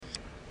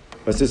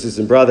My sisters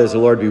and brothers, the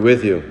Lord be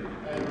with you.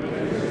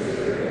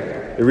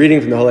 A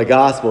reading from the Holy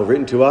Gospel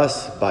written to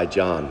us by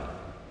John.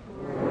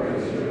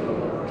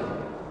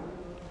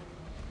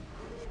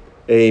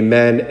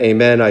 Amen,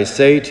 amen, I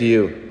say to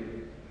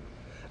you,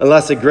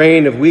 unless a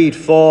grain of wheat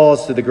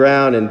falls to the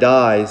ground and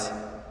dies,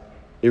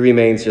 it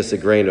remains just a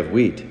grain of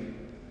wheat.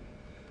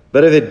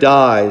 But if it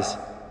dies,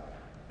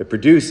 it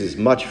produces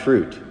much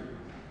fruit.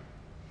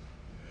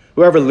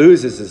 Whoever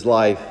loves his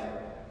life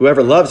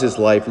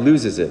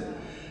loses it.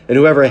 And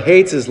whoever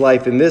hates his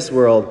life in this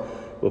world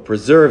will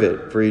preserve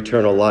it for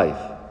eternal life.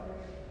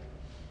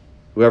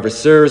 Whoever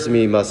serves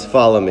me must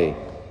follow me,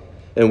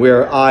 and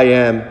where I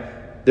am,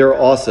 there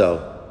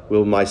also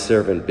will my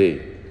servant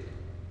be.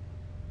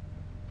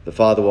 The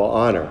Father will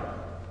honor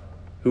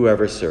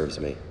whoever serves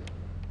me.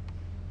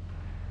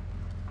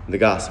 The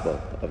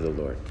Gospel of the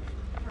Lord.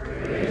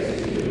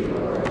 Praise to you,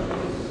 Lord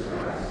Jesus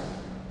Christ.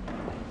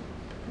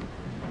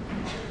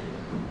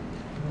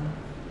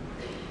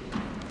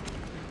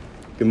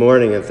 Good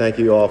morning, and thank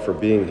you all for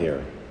being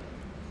here.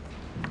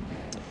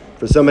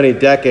 For so many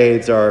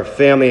decades, our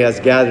family has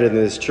gathered in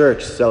this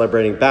church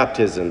celebrating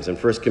baptisms and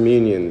first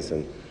communions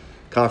and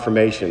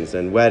confirmations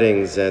and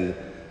weddings and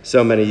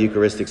so many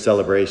Eucharistic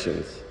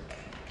celebrations.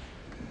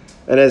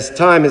 And as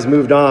time has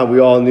moved on, we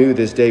all knew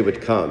this day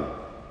would come,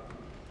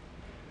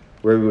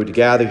 where we would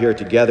gather here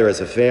together as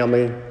a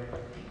family,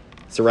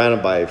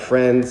 surrounded by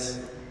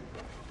friends,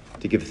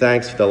 to give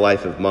thanks for the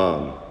life of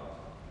Mom,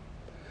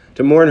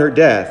 to mourn her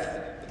death,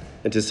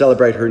 and to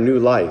celebrate her new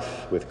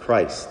life with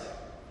Christ.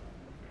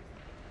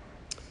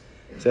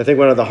 So I think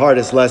one of the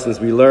hardest lessons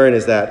we learn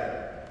is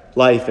that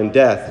life and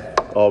death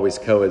always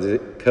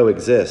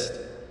coexist.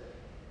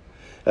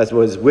 As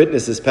was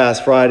witnessed this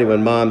past Friday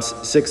when Mom's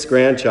sixth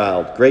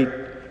grandchild,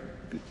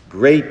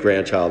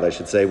 great-grandchild, I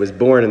should say, was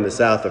born in the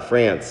south of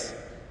France.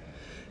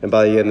 And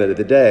by the end of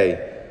the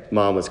day,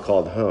 Mom was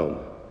called home.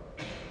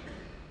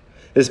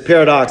 This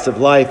paradox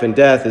of life and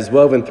death is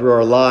woven through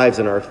our lives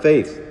and our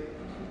faith.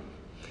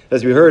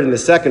 As we heard in the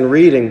second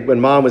reading,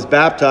 when Mom was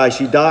baptized,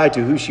 she died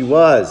to who she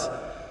was.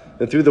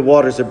 And through the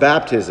waters of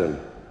baptism,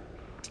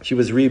 she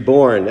was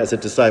reborn as a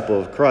disciple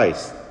of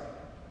Christ.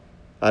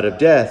 Out of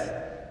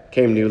death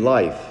came new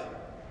life.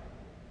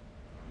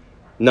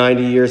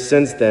 90 years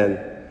since then,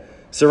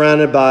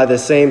 surrounded by the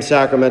same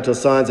sacramental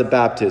signs of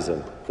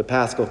baptism, the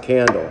paschal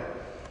candle,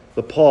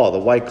 the pall, the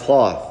white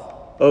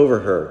cloth over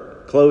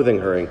her, clothing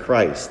her in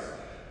Christ,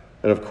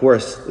 and of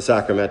course, the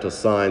sacramental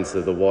signs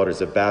of the waters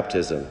of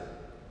baptism.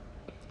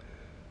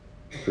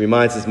 It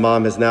reminds us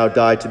Mom has now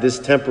died to this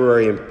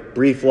temporary and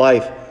brief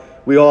life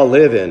we all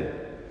live in,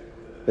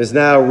 is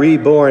now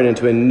reborn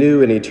into a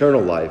new and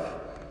eternal life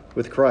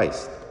with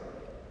Christ.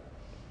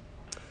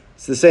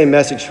 It's the same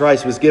message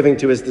Christ was giving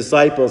to his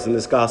disciples in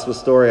this gospel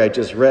story I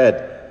just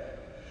read.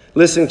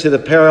 Listening to the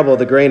parable of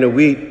the grain of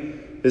wheat,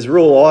 his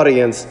rural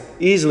audience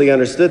easily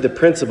understood the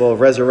principle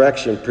of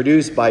resurrection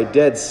produced by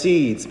dead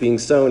seeds being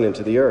sown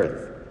into the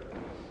earth.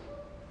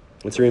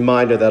 It's a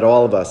reminder that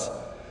all of us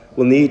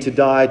will need to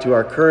die to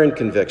our current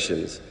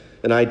convictions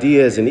and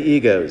ideas and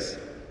egos,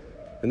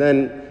 and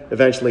then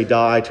eventually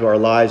die to our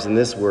lives in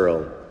this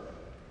world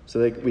so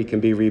that we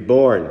can be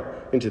reborn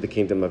into the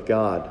kingdom of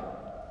God.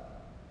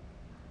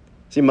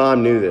 See,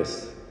 Mom knew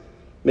this,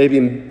 maybe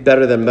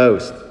better than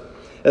most,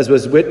 as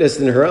was witnessed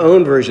in her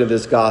own version of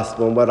this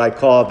gospel in what I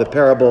call the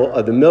parable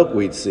of the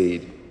milkweed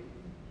seed.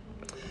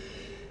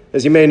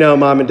 As you may know,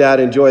 Mom and Dad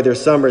enjoyed their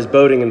summers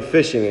boating and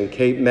fishing in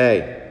Cape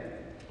May.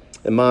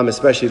 And Mom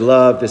especially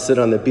loved to sit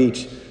on the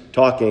beach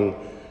talking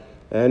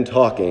and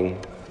talking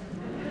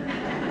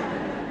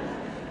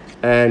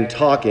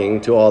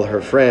to all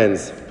her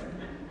friends.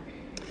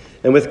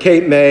 And with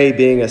Cape May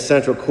being a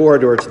central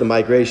corridor to the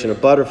migration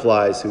of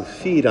butterflies who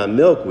feed on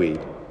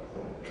milkweed,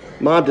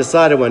 Mom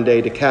decided one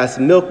day to cast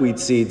milkweed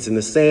seeds in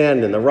the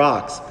sand and the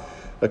rocks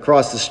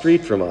across the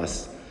street from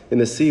us in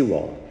the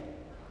seawall.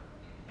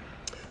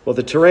 Well,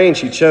 the terrain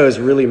she chose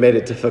really made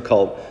it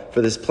difficult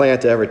for this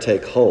plant to ever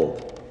take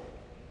hold.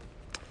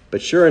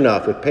 But sure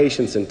enough, with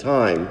patience and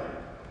time,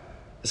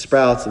 the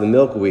sprouts of the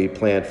milkweed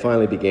plant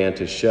finally began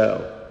to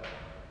show.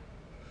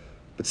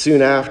 But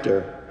soon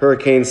after,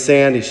 Hurricane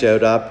Sandy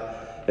showed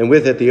up, and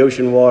with it the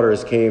ocean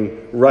waters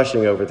came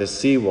rushing over the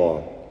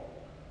seawall,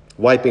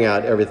 wiping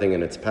out everything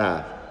in its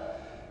path,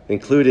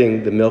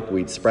 including the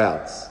milkweed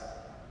sprouts,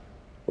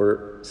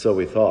 or so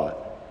we thought.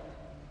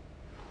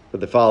 But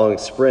the following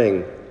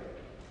spring,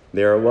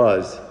 there it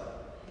was,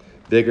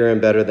 bigger and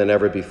better than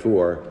ever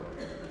before,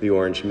 the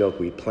orange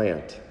milkweed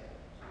plant.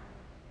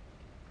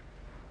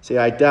 See,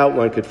 I doubt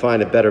one could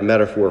find a better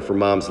metaphor for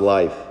Mom's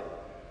life.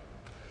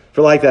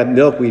 For like that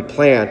milkweed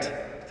plant,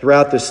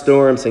 throughout the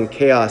storms and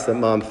chaos that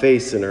Mom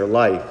faced in her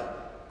life,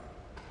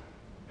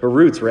 her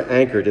roots were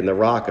anchored in the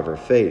rock of her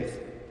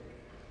faith,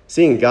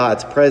 seeing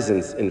God's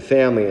presence in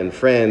family and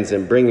friends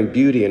and bringing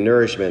beauty and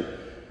nourishment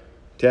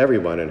to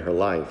everyone in her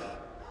life.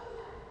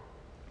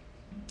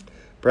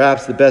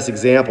 Perhaps the best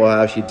example of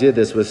how she did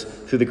this was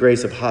through the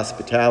grace of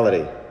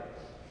hospitality.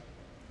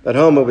 At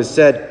home, it was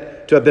said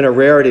to have been a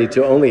rarity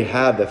to only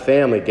have the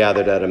family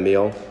gathered at a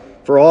meal,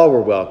 for all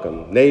were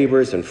welcome.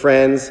 Neighbors and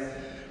friends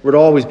would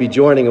always be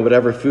joining in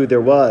whatever food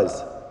there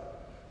was.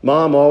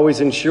 Mom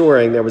always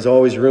ensuring there was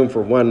always room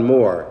for one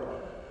more,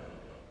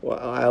 well,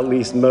 at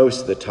least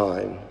most of the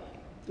time.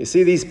 You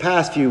see, these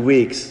past few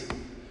weeks,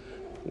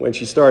 when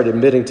she started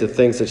admitting to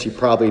things that she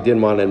probably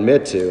didn't want to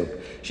admit to,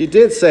 she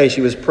did say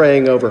she was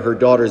praying over her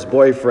daughter's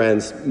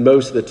boyfriends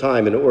most of the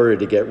time in order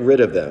to get rid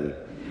of them.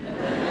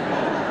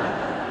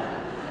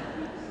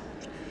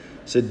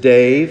 So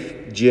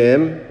Dave,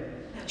 Jim,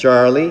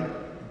 Charlie,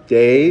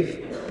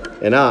 Dave,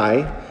 and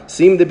I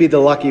seemed to be the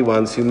lucky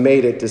ones who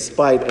made it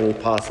despite any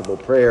possible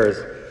prayers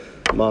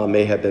Mom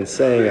may have been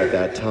saying at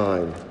that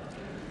time.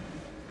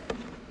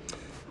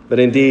 But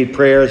indeed,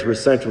 prayers were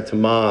central to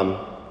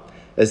Mom,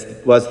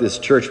 as was this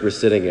church we're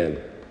sitting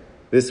in.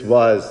 This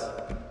was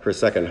her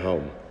second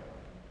home.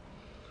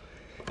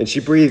 And she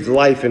breathed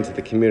life into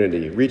the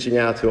community, reaching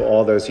out to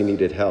all those who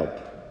needed help.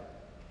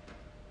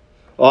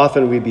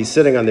 Often we'd be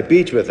sitting on the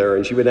beach with her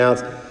and she would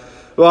announce,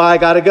 well, I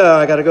gotta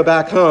go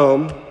back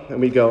home. And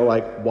we'd go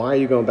like, why are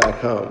you going back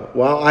home?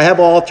 Well, I have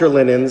altar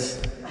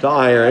linens to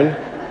iron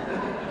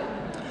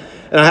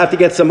and I have to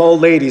get some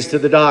old ladies to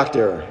the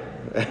doctor.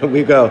 And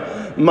we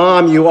go,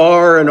 Mom, you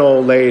are an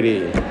old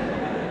lady.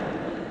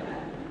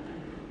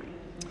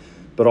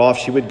 But off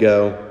she would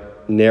go,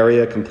 nary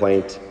a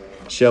complaint,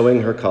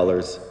 showing her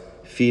colors,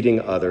 feeding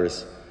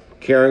others,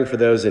 caring for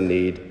those in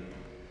need,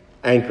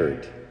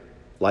 anchored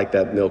like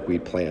that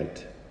milkweed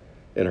plant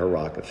in her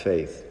rock of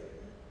faith.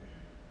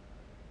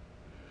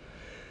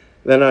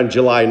 Then on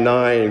July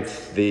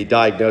 9th, the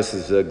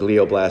diagnosis of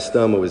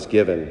glioblastoma was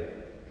given.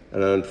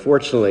 And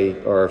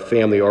unfortunately, our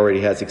family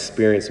already has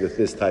experience with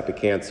this type of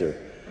cancer,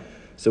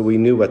 so we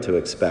knew what to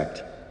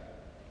expect,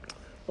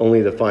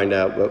 only to find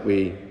out what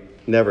we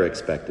never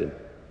expected.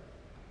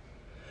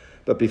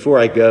 But before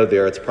I go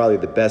there, it's probably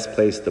the best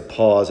place to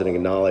pause and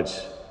acknowledge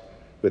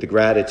with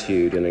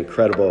gratitude and the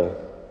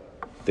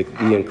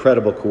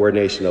incredible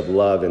coordination of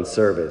love and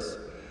service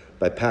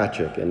by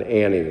Patrick and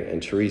Annie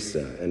and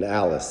Teresa and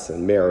Alice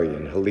and Mary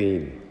and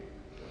Helene.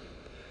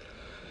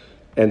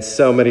 And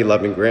so many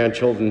loving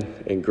grandchildren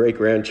and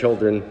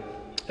great-grandchildren,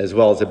 as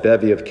well as a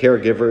bevy of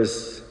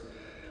caregivers,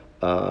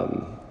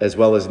 as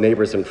well as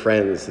neighbors and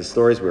friends. The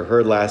stories we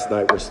heard last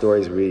night were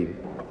stories we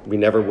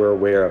never were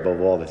aware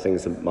of all the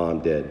things that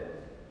Mom did.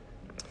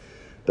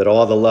 But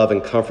all the love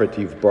and comfort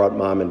you've brought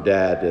Mom and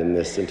Dad and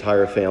this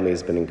entire family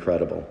has been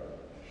incredible.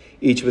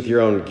 Each with your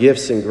own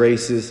gifts and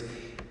graces,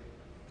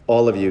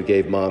 all of you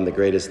gave Mom the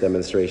greatest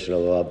demonstration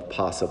of love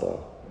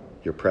possible,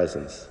 your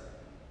presence.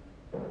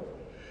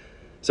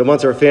 So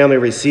once our family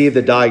received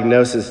the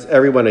diagnosis,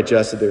 everyone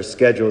adjusted their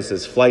schedules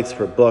as flights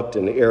were booked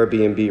and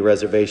Airbnb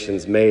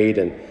reservations made,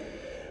 and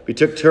we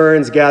took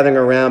turns gathering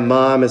around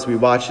Mom as we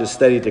watched a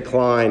steady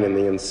decline in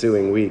the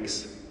ensuing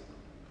weeks.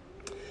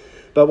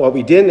 But what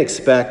we didn't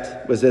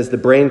expect was as the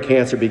brain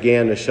cancer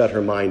began to shut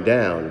her mind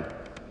down,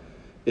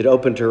 it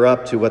opened her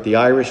up to what the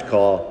Irish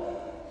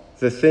call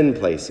the thin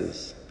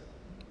places.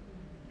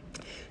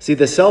 See,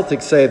 the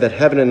Celtics say that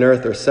heaven and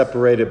earth are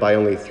separated by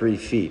only 3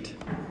 feet.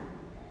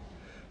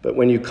 But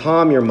when you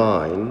calm your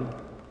mind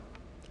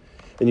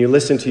and you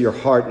listen to your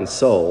heart and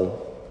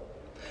soul,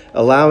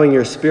 allowing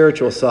your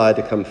spiritual side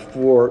to come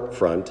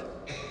forefront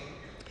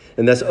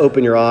and thus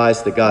open your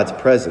eyes to God's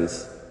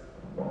presence,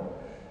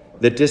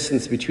 the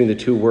distance between the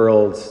two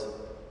worlds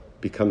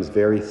becomes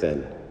very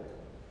thin.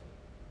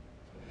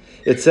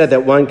 It's said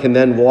that one can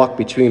then walk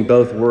between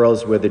both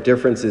worlds where the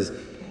difference is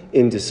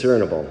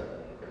indiscernible,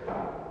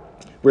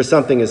 where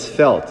something is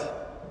felt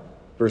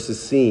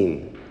versus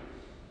seen,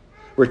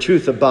 where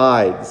truth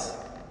abides,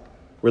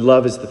 where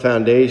love is the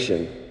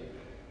foundation,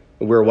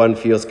 and where one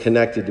feels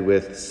connected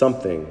with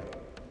something,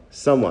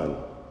 someone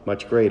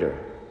much greater.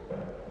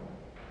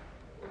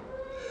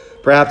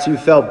 Perhaps you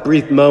felt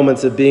brief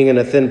moments of being in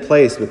a thin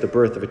place with the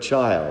birth of a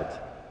child,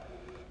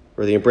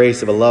 or the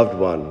embrace of a loved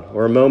one,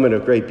 or a moment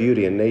of great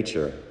beauty in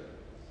nature.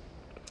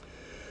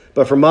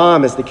 But for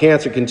Mom, as the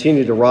cancer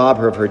continued to rob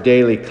her of her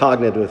daily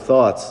cognitive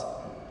thoughts,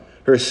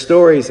 her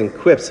stories and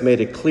quips made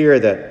it clear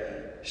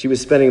that she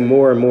was spending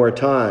more and more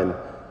time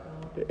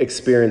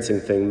experiencing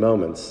thing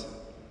moments.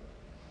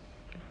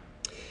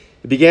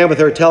 It began with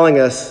her telling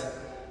us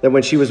that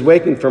when she was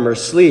waking from her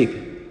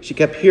sleep, she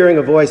kept hearing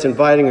a voice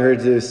inviting her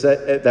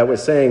that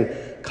was saying,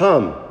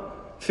 "Come,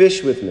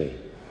 fish with me."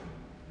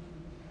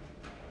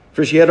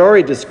 For she had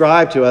already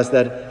described to us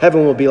that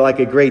heaven will be like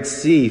a great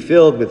sea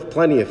filled with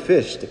plenty of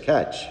fish to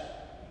catch.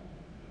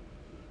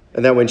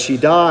 And that when she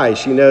dies,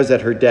 she knows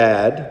that her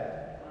dad,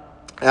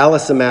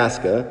 Alice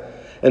Amaska,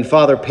 and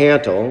Father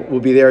Pantel will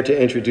be there to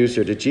introduce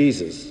her to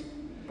Jesus.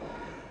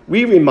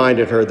 We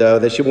reminded her, though,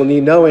 that she will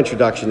need no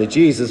introduction to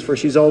Jesus, for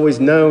she's always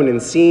known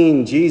and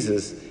seen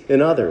Jesus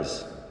in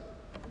others.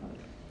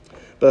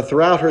 But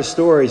throughout her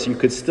stories, you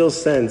could still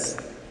sense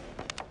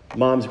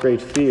Mom's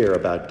great fear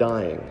about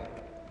dying.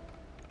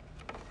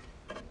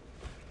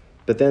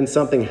 But then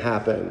something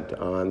happened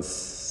on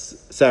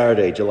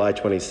Saturday, July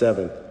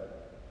 27th.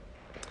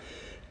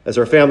 As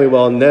our family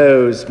well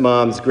knows,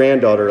 Mom's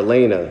granddaughter,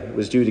 Elena,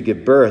 was due to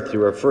give birth to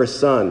her first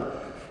son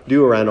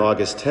due around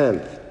August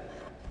 10th.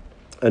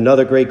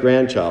 Another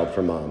great-grandchild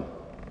for Mom.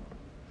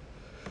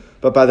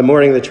 But by the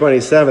morning of the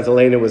 27th,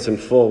 Elena was in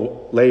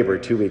full labor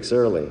 2 weeks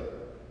early.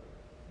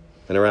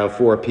 And around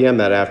 4 p.m.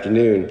 that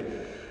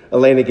afternoon,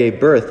 Elena gave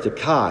birth to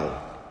Kai,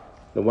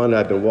 the one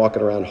I've been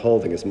walking around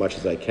holding as much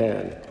as I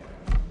can.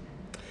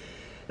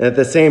 And at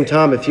the same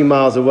time, a few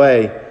miles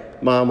away,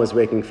 Mom was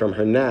waking from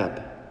her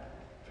nap,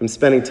 from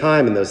spending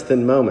time in those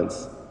thin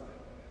moments.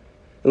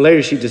 And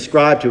later she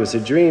described to us a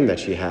dream that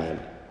she had.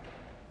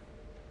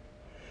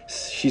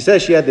 She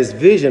says she had this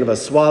vision of a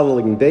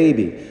swaddling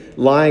baby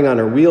lying on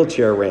a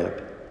wheelchair ramp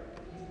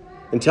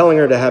and telling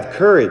her to have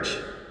courage,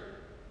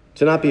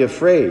 to not be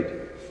afraid.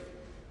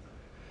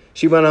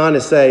 She went on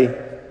to say,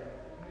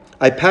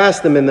 "I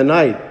passed him in the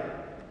night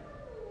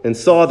and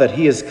saw that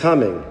he is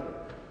coming,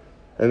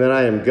 and then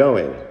I am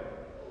going.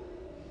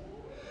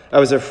 I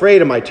was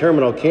afraid of my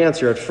terminal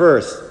cancer at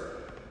first,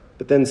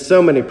 but then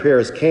so many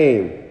prayers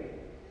came.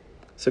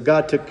 So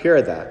God took care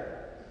of that,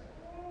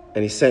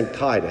 and he sent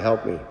Kai to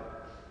help me."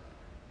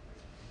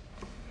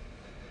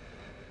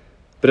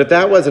 But if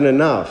that wasn't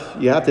enough,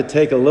 you have to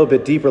take a little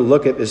bit deeper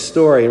look at this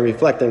story and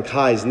reflect on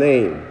Kai's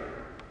name.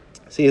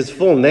 See, his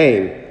full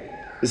name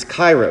is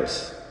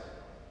Kairos.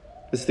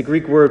 It's the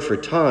Greek word for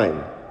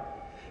time.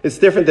 It's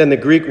different than the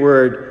Greek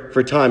word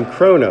for time,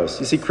 chronos.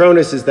 You see,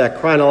 chronos is that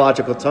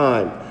chronological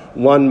time,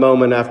 one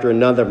moment after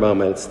another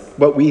moment. It's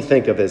what we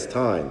think of as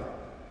time.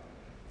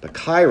 But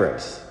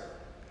Kairos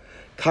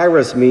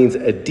means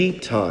a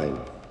deep time.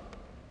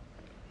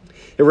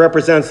 It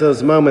represents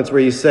those moments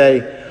where you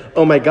say,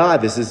 "Oh my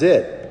God, this is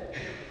it."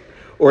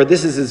 Or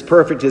 "This is as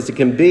perfect as it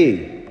can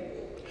be."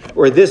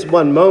 Or "This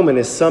one moment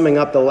is summing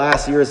up the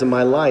last years of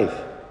my life."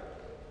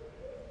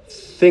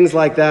 Things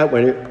like that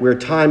where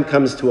time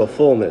comes to a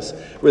fullness,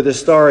 where the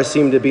stars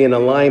seem to be in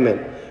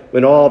alignment,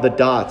 when all the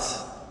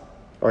dots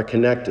are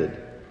connected.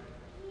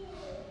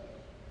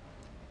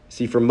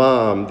 See, for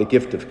Mom, the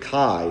gift of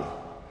Kai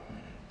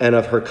and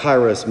of her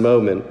Kairos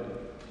moment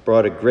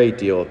brought a great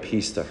deal of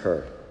peace to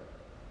her.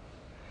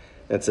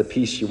 It's a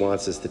peace she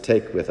wants us to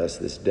take with us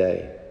this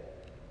day.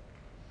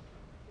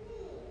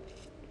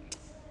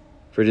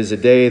 For it is a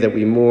day that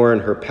we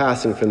mourn her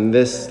passing from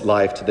this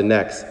life to the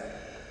next.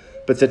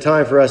 But it's a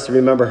time for us to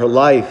remember her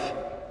life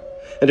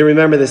and to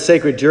remember the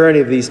sacred journey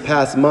of these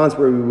past months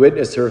where we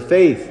witnessed her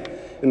faith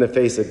in the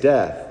face of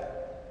death.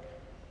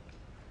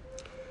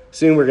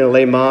 Soon we're going to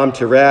lay Mom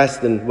to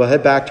rest and we'll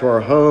head back to our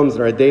homes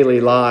and our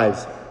daily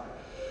lives.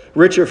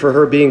 Richer for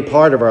her being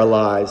part of our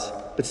lives,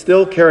 but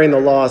still carrying the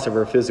loss of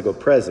her physical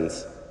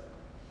presence.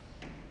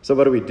 So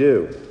what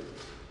do?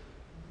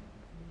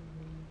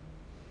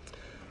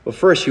 Well,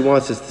 first she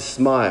wants us to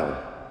smile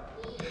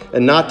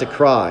and not to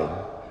cry,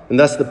 and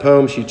that's the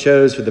poem she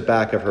chose for the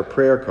back of her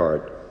prayer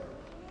card.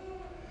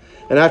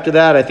 And after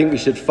that, I think we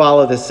should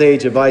follow the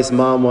sage advice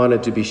Mom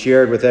wanted to be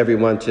shared with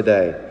everyone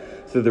today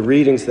through the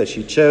readings that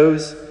she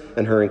chose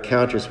and her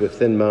encounters with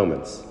thin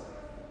moments.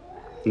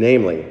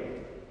 Namely,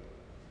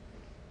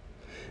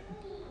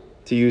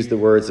 to use the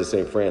words of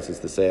St. Francis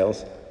de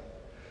Sales,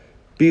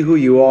 be who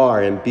you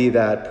are and be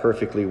that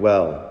perfectly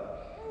well.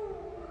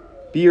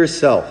 Be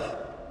yourself,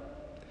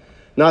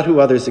 not who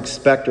others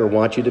expect or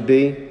want you to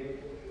be,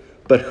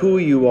 but who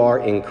you are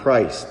in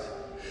Christ,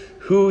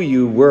 who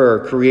you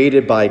were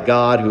created by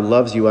God who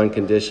loves you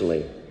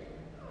unconditionally,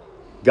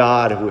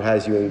 God who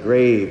has you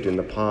engraved in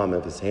the palm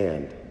of his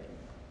hand.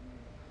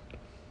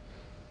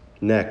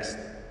 Next,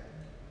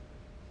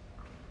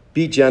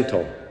 be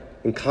gentle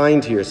and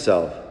kind to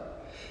yourself.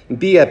 And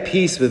be at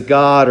peace with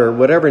God, or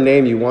whatever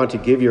name you want to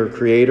give your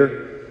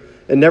Creator,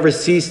 and never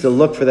cease to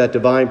look for that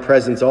divine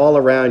presence all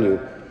around you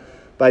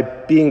by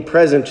being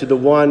present to the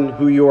one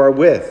who you are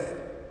with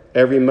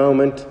every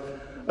moment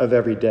of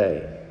every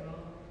day.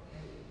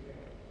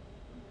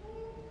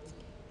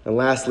 And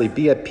lastly,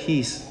 be at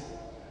peace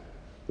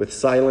with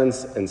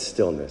silence and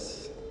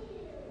stillness.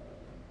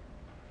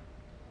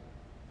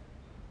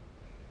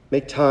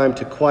 Make time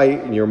to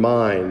quieten your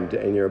mind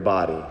and your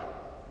body.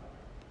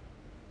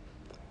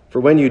 For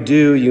when you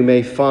do, you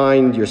may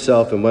find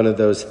yourself in one of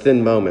those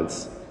thin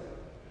moments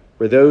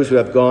where those who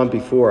have gone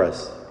before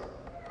us,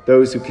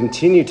 those who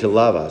continue to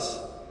love us,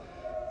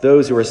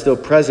 those who are still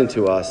present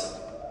to us,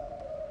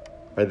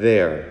 are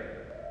there,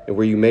 and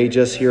where you may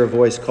just hear a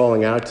voice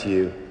calling out to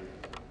you,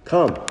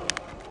 come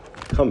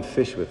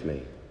fish with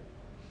me.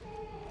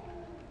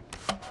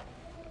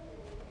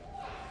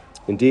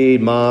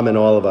 Indeed, Mom and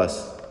all of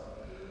us,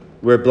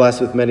 we're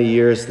blessed with many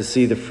years to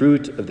see the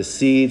fruit of the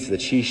seeds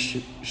that she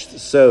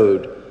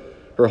sowed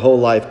her whole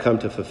life come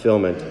to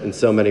fulfillment in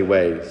so many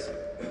ways.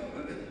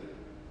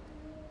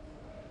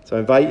 So I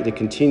invite you to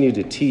continue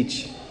to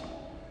teach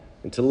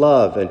and to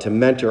love and to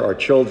mentor our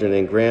children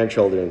and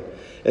grandchildren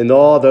and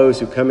all those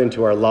who come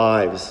into our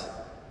lives,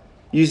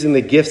 using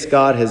the gifts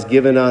God has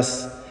given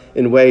us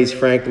in ways,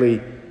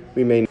 frankly,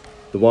 we may not.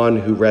 The one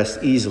who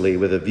rests easily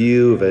with a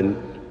view of a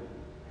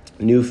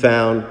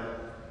newfound,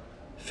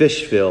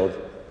 fish-filled,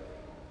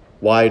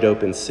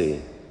 wide-open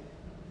sea.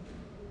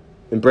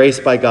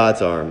 Embraced by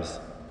God's arms,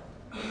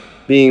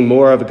 being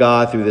more of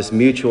God through this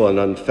mutual and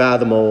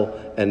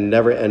unfathomable and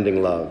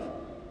never-ending love.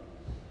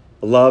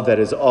 A love that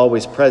is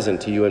always present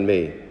to you and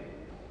me.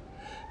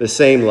 The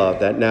same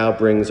love that now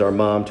brings our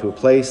mom to a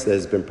place that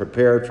has been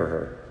prepared for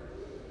her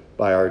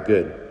by our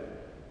good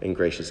and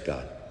gracious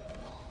God.